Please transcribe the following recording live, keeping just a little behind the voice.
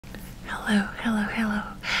Hello, hello, hello.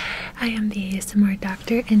 I am the ASMR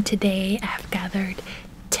doctor, and today I have gathered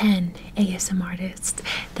 10 ASMR artists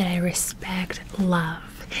that I respect,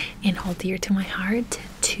 love, and hold dear to my heart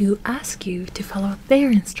to ask you to follow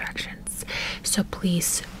their instructions. So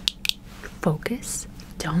please focus,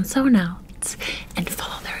 don't zone out, and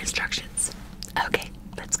follow their instructions. Okay,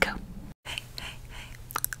 let's go. Hey,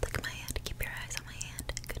 look at my hand. Keep your eyes on my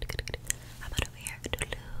hand. Good. How about over here?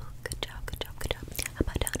 Good job. How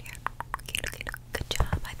about down here? Good job.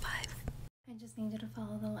 High five. I just need you to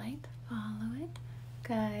follow the light. Follow it.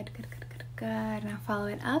 Good. Now follow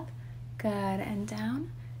it up. Good, and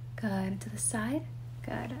down. Good, to the side.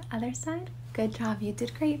 Good, other side. Good job, you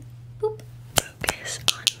did great. Boop. Focus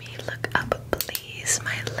on me. Look up, please.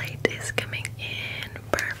 My light is coming in.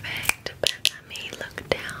 Perfect. Back at me. Look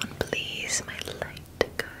down, please. My light.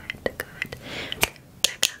 Good.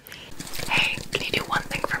 Back at me. Hey, can you do one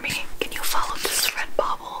thing for me? Can you follow this red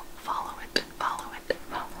bobble? Follow it.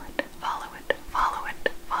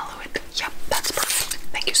 Yep, that's perfect.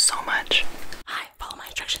 Thank you so much. Hi, follow my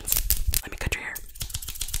instructions. Let me cut your hair.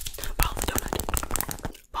 Follow the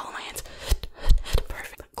donut. Follow my hands.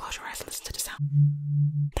 Perfect. Close your eyes and listen to the sound.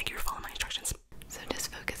 Thank you for following my instructions. So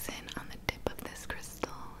just focus in on the tip of this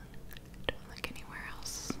crystal. Don't look anywhere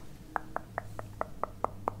else.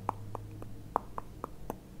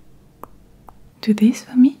 Do this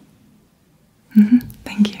for me?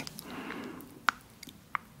 Thank you.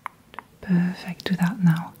 Perfect, do that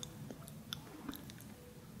now.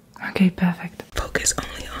 Okay, perfect. Focus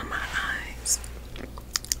only on my eyes.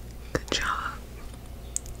 Good job.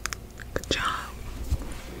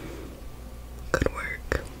 Good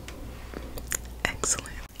work. Excellent.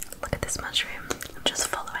 Look at this mushroom. Just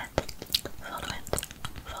follow it. Follow it.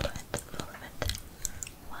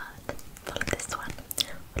 What? Follow this one.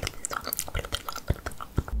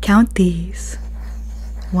 Count these.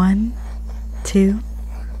 1, 2,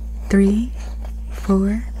 3,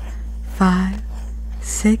 4, 5,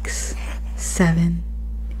 6, 7.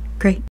 Great.